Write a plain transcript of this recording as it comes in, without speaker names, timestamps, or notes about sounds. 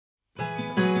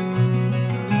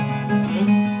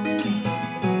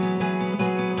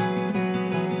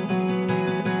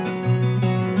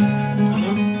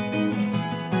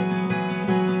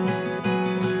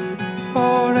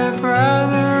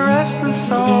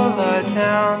lie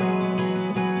down.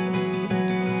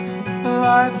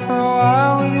 Lie for a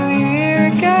while with your ear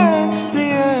against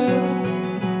the earth,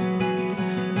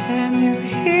 and you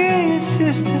hear your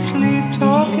sister sleep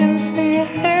talking. Say your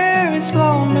hair is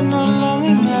long but not long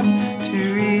enough to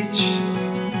reach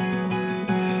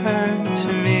her to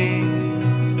me,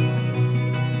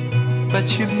 but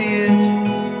your beard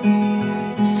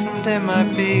someday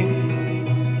might be.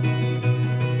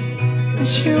 And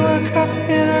she woke up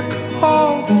in a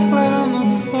cold sweat on the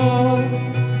floor,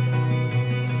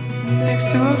 next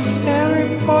to a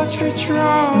family portrait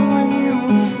drawn when you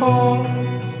were 4,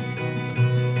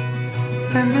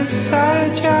 and beside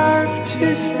a jar of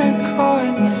 2-cent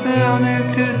coins that are no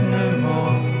good no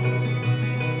more.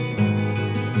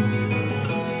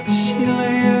 She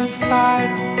laid it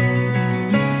aside.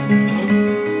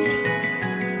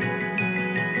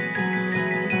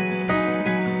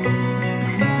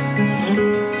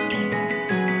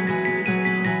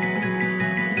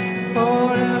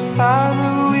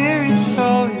 The weary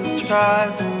soul you'll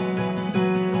drive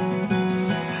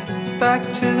back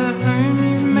to the home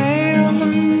you made on the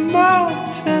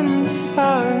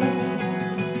mountainside,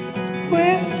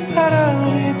 with that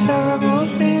ugly, terrible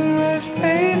thing there's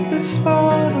papers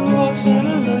for divorce and a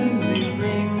lonely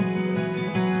ring,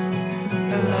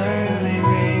 a lonely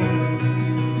ring.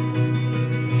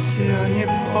 Sit on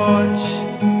your porch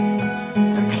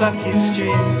and pluck your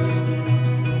strings.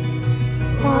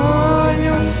 Oh, and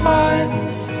you'll find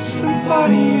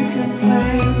somebody you can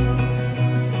blame,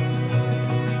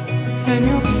 and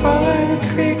you'll follow the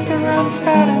creek that runs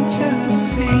out into the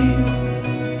sea,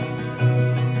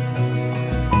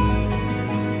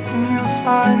 and you'll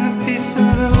find the peace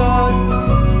of the Lord.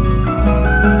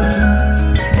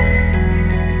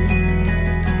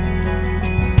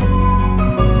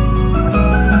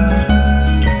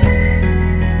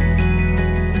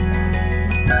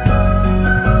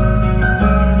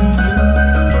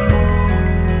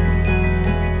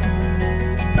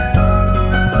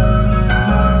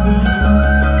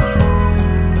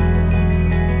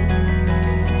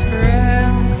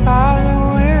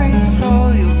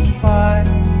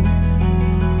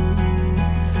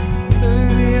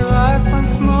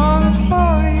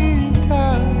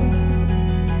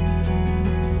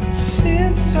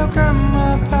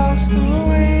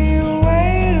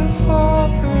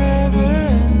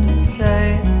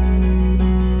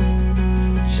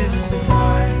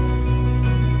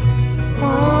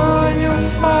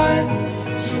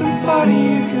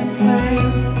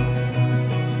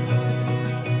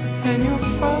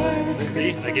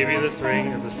 Lindsay, I give you this ring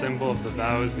as a symbol of the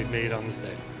vows we've made on this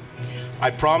day. I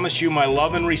promise you my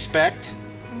love and respect.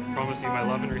 I promise you my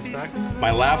love and respect.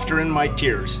 My laughter and my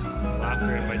tears. My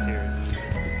laughter and my tears.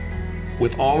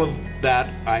 With all of that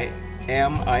I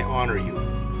am, I honor you.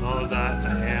 With all of that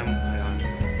I am, I honor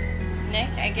you. Nick,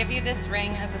 I give you this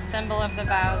ring as a symbol of the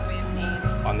vows we have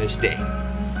made. On this day.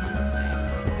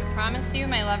 I promise you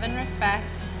my love and respect.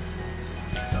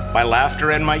 My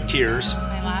laughter and my tears.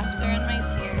 My laughter and my tears.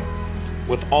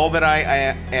 With all that I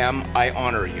am, I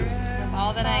honor you. With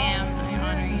all that I am, I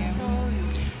honor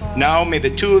you. Now may the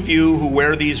two of you who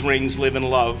wear these rings live in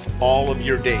love all of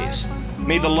your days.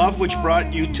 May the love which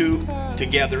brought you two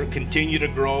together continue to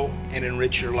grow and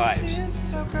enrich your lives.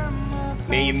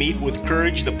 May you meet with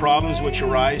courage the problems which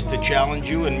arise to challenge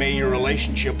you, and may your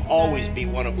relationship always be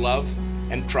one of love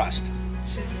and trust.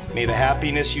 May the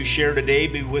happiness you share today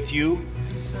be with you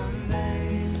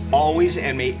always,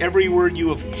 and may every word you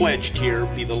have pledged here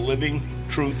be the living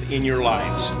truth in your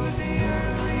lives.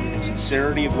 In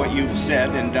sincerity of what you've said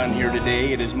and done here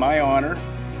today, it is my honor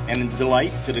and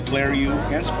delight to declare you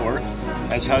henceforth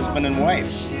as husband and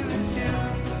wife.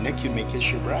 Nick, you may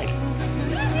kiss your bride.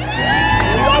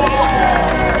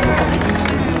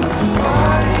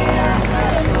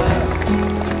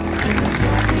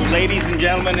 Ladies and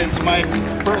gentlemen, it's my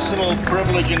personal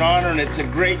privilege and honor, and it's a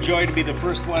great joy to be the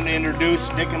first one to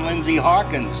introduce Nick and Lindsay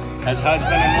Hawkins as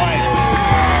husband and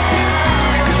wife.